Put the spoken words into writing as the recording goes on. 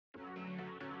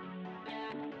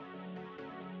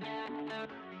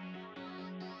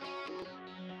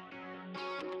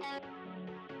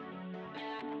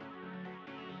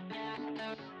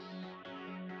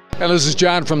And this is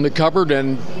John from the Cupboard,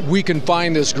 and we can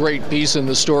find this great piece in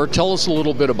the store. Tell us a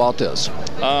little bit about this.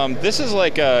 This is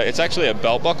like it's actually a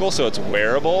belt buckle, so it's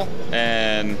wearable,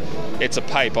 and it's a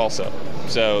pipe also.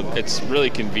 So it's really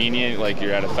convenient, like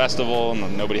you're at a festival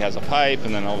and nobody has a pipe,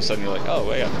 and then all of a sudden you're like, oh,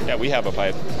 wait, yeah, we have a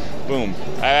pipe. Boom.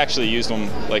 I actually used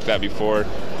them like that before.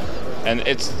 And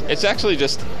it's actually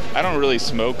just, I don't really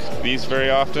smoke these very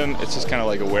often. It's just kind of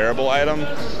like a wearable item,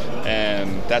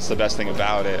 and that's the best thing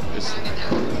about it.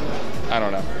 I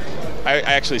don't know. I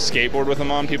actually skateboard with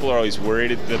them on. People are always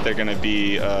worried that they're going to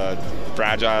be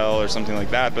fragile or something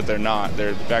like that, but they're not.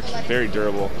 They're actually very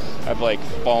durable. I've like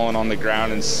fallen on the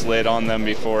ground and slid on them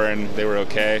before, and they were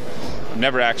okay. I've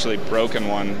never actually broken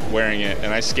one wearing it,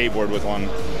 and I skateboard with one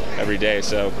every day,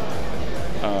 so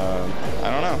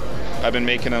I don't know. I've been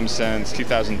making them since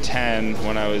 2010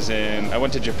 when I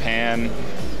went to Japan,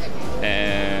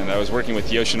 and I was working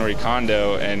with Yoshinori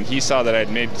Kondo, and he saw that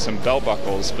I'd made some belt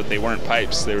buckles, but they weren't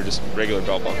pipes, they were just regular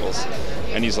belt buckles.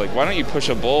 And he's like, why don't you push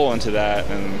a bowl into that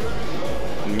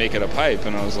and make it a pipe?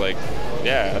 And I was like,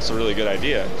 yeah, that's a really good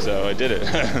idea. So I did it.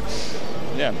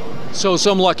 Yeah. So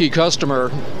some lucky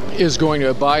customer is going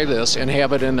to buy this and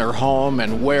have it in their home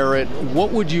and wear it.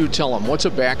 What would you tell them? What's a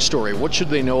backstory? What should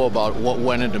they know about what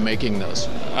went into making this?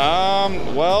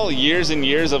 Well, years and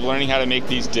years of learning how to make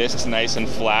these discs nice and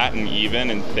flat and even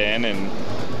and thin, and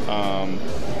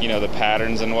you know, the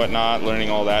patterns and whatnot, learning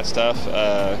all that stuff.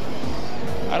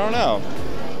 I don't know.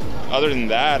 Other than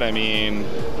that, I mean,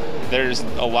 there's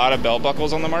a lot of belt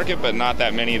buckles on the market, but not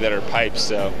that many that are pipes,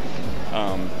 so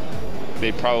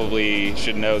they probably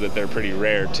should know that they're pretty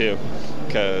rare too,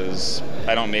 because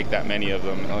I don't make that many of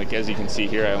them. Like, as you can see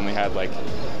here, I only had like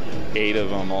 8 of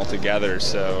them altogether,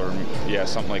 so, or yeah,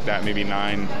 something like that, maybe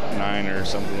nine or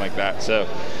something like that. So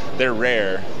they're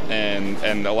rare,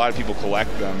 and a lot of people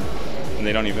collect them, and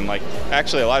they don't even like,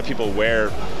 actually a lot of people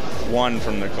wear one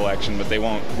from their collection, but they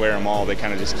won't wear them all. They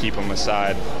kind of just keep them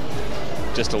aside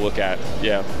just to look at.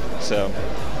 Yeah, so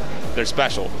they're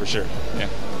special for sure. Yeah.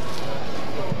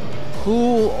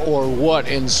 Who or what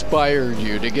inspired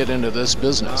you to get into this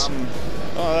business?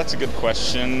 Oh, that's a good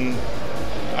question.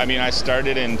 I mean, I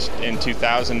started in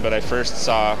 2000, but I first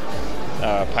saw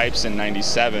pipes in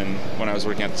 '97 when I was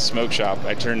working at the smoke shop.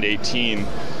 I turned 18,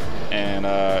 and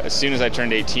as soon as I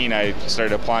turned 18, I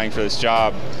started applying for this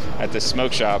job at the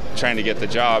smoke shop, trying to get the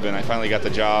job, and I finally got the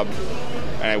job,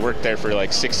 and I worked there for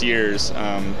like 6 years.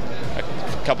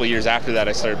 A couple of years after that,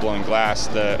 I started blowing glass.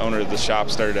 The owner of the shop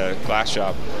started a glass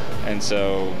shop, and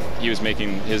so he was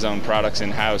making his own products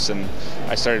in-house, and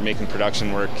I started making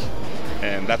production work,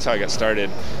 and that's how I got started.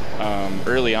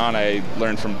 Early on, I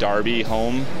learned from Darby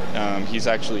Home. He's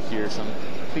actually here.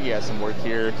 I think he has some work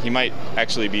here. He might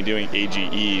actually be doing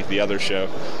AGE, the other show,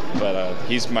 but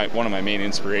he's one of my main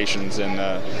inspirations,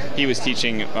 and he was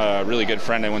teaching a really good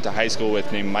friend I went to high school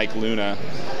with named Mike Luna,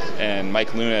 and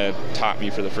Mike Luna taught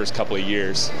me for the first couple of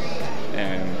years,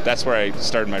 and that's where I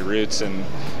started my roots, and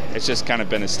it's just kind of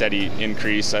been a steady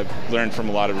increase. I've learned from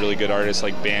a lot of really good artists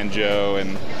like Banjo,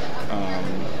 and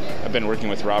I've been working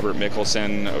with Robert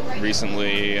Mickelson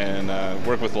recently, and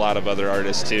work with a lot of other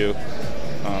artists too.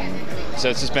 So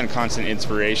it's just been constant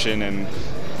inspiration and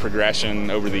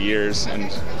progression over the years, and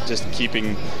just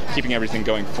keeping everything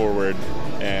going forward.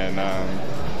 And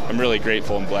I'm really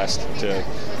grateful and blessed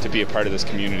to be a part of this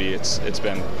community. It's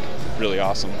been really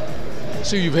awesome.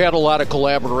 So you've had a lot of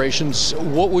collaborations.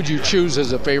 What would you choose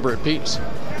as a favorite piece?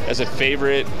 As a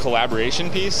favorite collaboration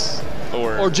piece?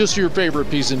 Or just your favorite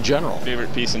piece in general?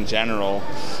 Favorite piece in general.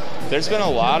 There's been a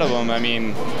lot of them. I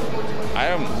mean, I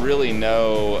don't really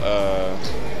know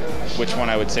which one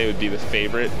I would say would be the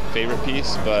favorite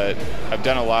piece, but I've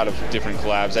done a lot of different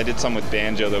collabs. I did some with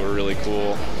Banjo that were really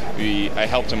cool. I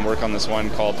helped him work on this one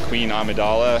called Queen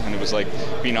Amidala, and it was like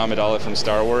Queen Amidala from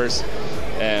Star Wars.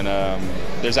 And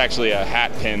there's actually a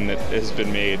hat pin that has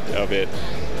been made of it.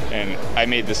 And I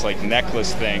made this like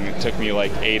necklace thing. It took me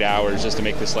like 8 hours just to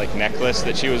make this like necklace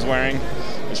that she was wearing.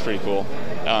 It was pretty cool.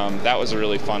 That was a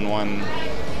really fun one.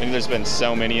 I mean, there's been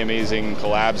so many amazing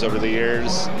collabs over the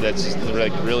years that's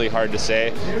like really hard to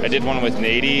say. I did one with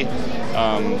Nady,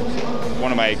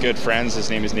 one of my good friends.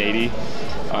 His name is Nady.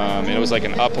 And it was like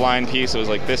an upline piece. It was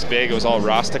like this big. It was all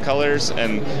Rasta colors,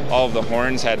 and all of the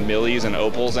horns had millies and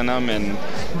opals in them. And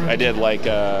I did like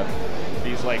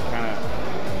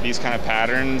these kind of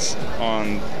patterns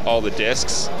on all the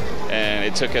discs, and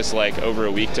it took us like over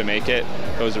a week to make it.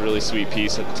 It was a really sweet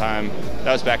piece at the time.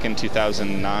 That was back in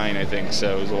 2009, I think,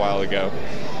 so it was a while ago,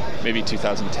 maybe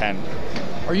 2010.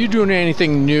 Are you doing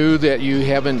anything new that you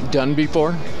haven't done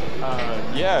before?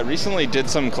 Yeah, I recently did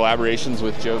some collaborations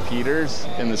with Joe Peters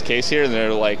in this case here, and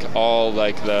they're like all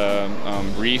like the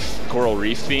coral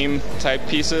reef theme type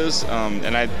pieces,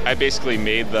 and I basically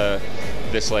made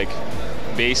this like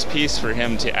base piece for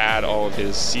him to add all of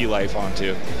his sea life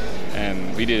onto,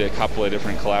 and we did a couple of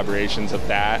different collaborations of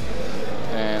that,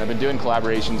 and I've been doing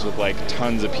collaborations with like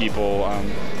tons of people.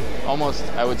 Almost,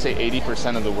 I would say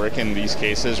 80% of the work in these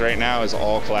cases right now is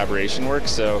all collaboration work,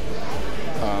 so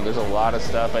there's a lot of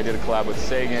stuff. I did a collab with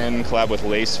Sagan, collab with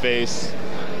Laceface,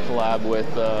 collab with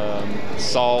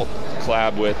Salt,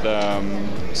 collab with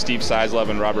Steve Sizelove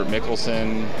and Robert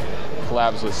Mickelson,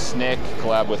 collabs with Snick,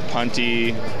 collab with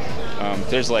Punty.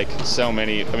 There's like so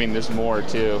many. I mean, there's more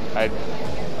too. I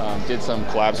did some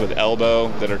collabs with Elbow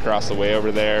that are across the way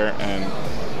over there, and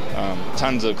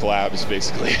tons of collabs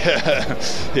basically.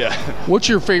 Yeah. What's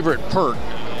your favorite perk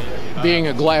being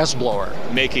a glass blower?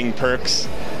 Making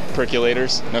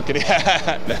percolators. No kidding.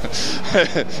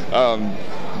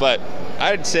 But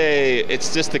I'd say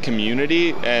it's just the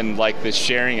community and like the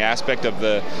sharing aspect of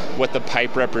what the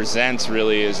pipe represents.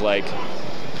 Really is like,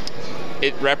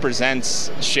 it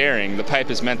represents sharing. The pipe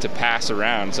is meant to pass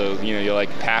around, so you like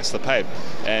pass the pipe,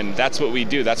 and that's what we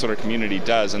do. That's what our community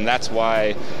does, and that's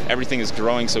why everything is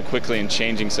growing so quickly and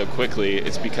changing so quickly.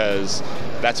 It's because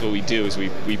that's what we do, is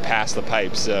we pass the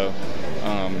pipe. So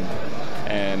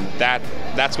and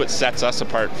that's what sets us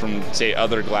apart from, say,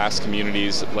 other glass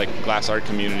communities, like glass art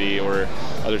community or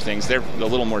other things. They're a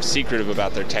little more secretive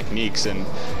about their techniques, and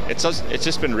it's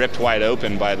just been ripped wide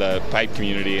open by the pipe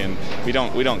community, and we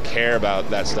don't care about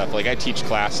that stuff. Like, I teach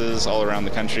classes all around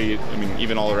the country. I mean,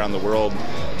 even all around the world.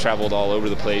 Traveled all over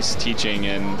the place teaching,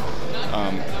 and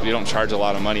we don't charge a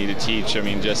lot of money to teach. I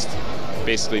mean, just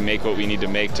basically make what we need to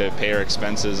make to pay our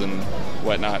expenses and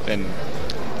whatnot. And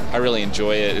I really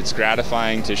enjoy it. It's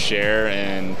gratifying to share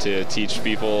and to teach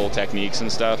people techniques and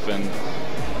stuff, and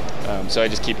so I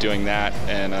just keep doing that,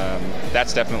 and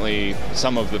that's definitely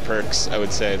some of the perks, I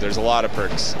would say. There's a lot of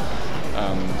perks,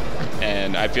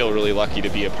 and I feel really lucky to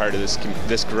be a part of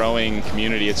this growing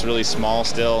community. It's really small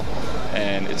still,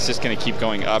 and it's just going to keep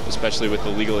going up, especially with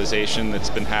the legalization that's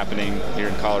been happening here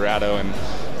in Colorado and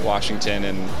Washington,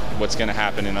 and what's going to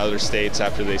happen in other states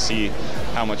after they see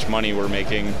how much money we're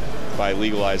making by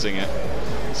legalizing it.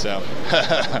 So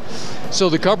So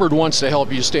the Cupboard wants to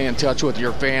help you stay in touch with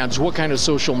your fans. What kind of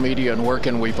social media and where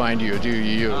can we find you? Do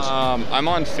you use? I'm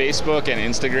on Facebook and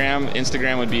Instagram.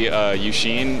 Instagram would be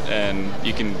Eusheen, and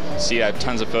you can see I have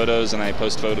tons of photos, and I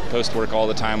post work all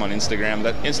the time on Instagram.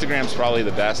 Instagram's probably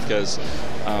the best because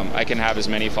I can have as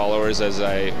many followers as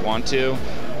I want to.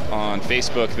 On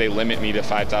Facebook, they limit me to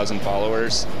 5,000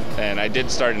 followers, and I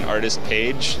did start an artist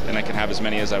page, and I can have as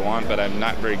many as I want, but I'm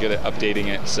not very good at updating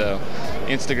it. So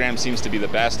Instagram seems to be the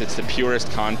best. It's the purest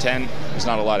content. There's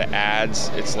not a lot of ads.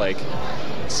 It's like,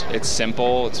 it's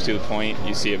simple. It's to the point.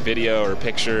 You see a video or a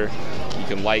picture, you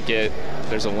can like it.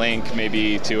 There's a link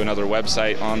maybe to another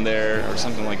website on there or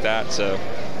something like that. So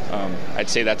I'd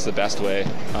say that's the best way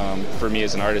for me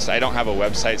as an artist. I don't have a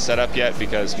website set up yet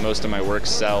because most of my work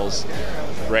sells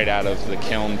right out of the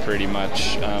kiln pretty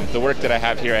much. The work that I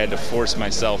have here, I had to force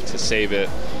myself to save it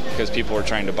because people were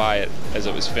trying to buy it as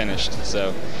it was finished.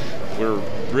 So we're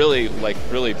really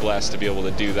blessed to be able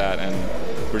to do that, and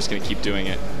we're just going to keep doing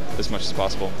it as much as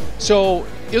possible. So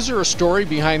is there a story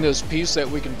behind this piece that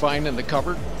we can find in the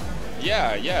cupboard?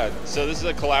 Yeah. So this is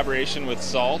a collaboration with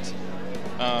Salt.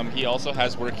 He also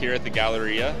has work here at the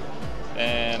Galleria,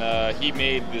 and he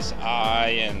made this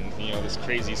eye and this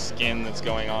crazy skin that's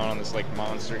going on this like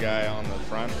monster guy on the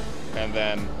front, and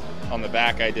then on the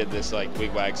back I did this like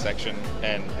wigwag section,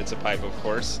 and it's a pipe, of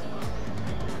course.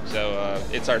 So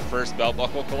it's our first belt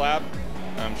buckle collab.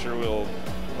 I'm sure we'll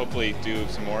hopefully do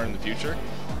some more in the future.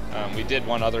 We did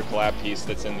one other collab piece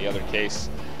that's in the other case.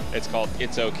 It's called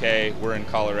It's Okay, We're in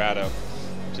Colorado,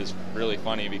 which is really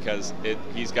funny because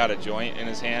he's got a joint in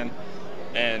his hand,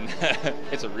 and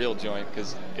it's a real joint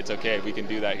because it's okay, we can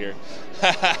do that here.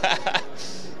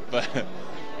 But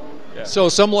yeah. So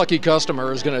some lucky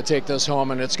customer is going to take this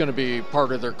home and it's going to be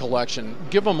part of their collection.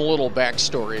 Give them a little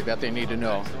backstory that they need to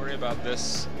know. Backstory about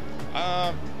this?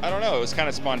 I don't know, it was kind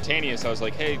of spontaneous. I was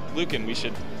like, hey, Lucan, we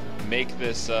should make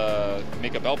this,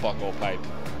 make a belt buckle pipe.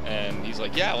 And he's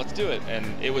like, yeah, let's do it. And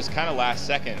it was kind of last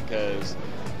second because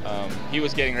he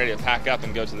was getting ready to pack up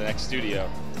and go to the next studio,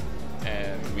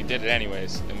 and we did it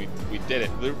anyways, and we did it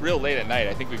real late at night.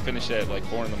 I think we finished it at like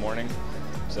 4 in the morning,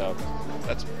 so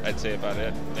that's, I'd say, about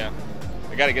it. Yeah,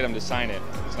 I got to get him to sign it.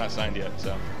 It's not signed yet,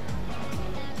 so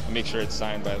I'll make sure it's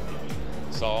signed by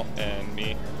Saul and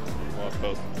me. We'll have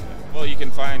both. Well, you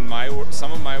can find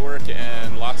some of my work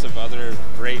and lots of other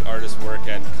great artist work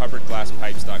at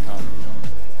CupboardGlassPipes.com.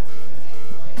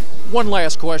 One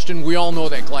last question. We all know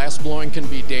that glass blowing can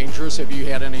be dangerous. Have you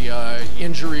had any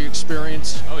injury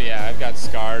experience? Oh yeah, I've got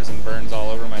scars and burns all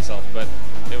over myself, but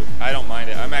I don't mind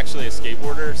it. I'm actually a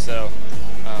skateboarder, so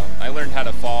I learned how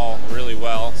to fall really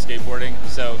well skateboarding,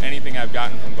 so anything I've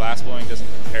gotten from glass blowing doesn't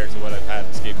compare to what I've had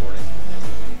skateboarding.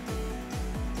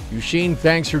 Eusheen,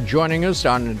 thanks for joining us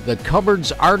on the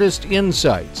Cupboard's Artist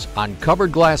Insights on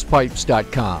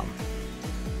CupboardGlassPipes.com.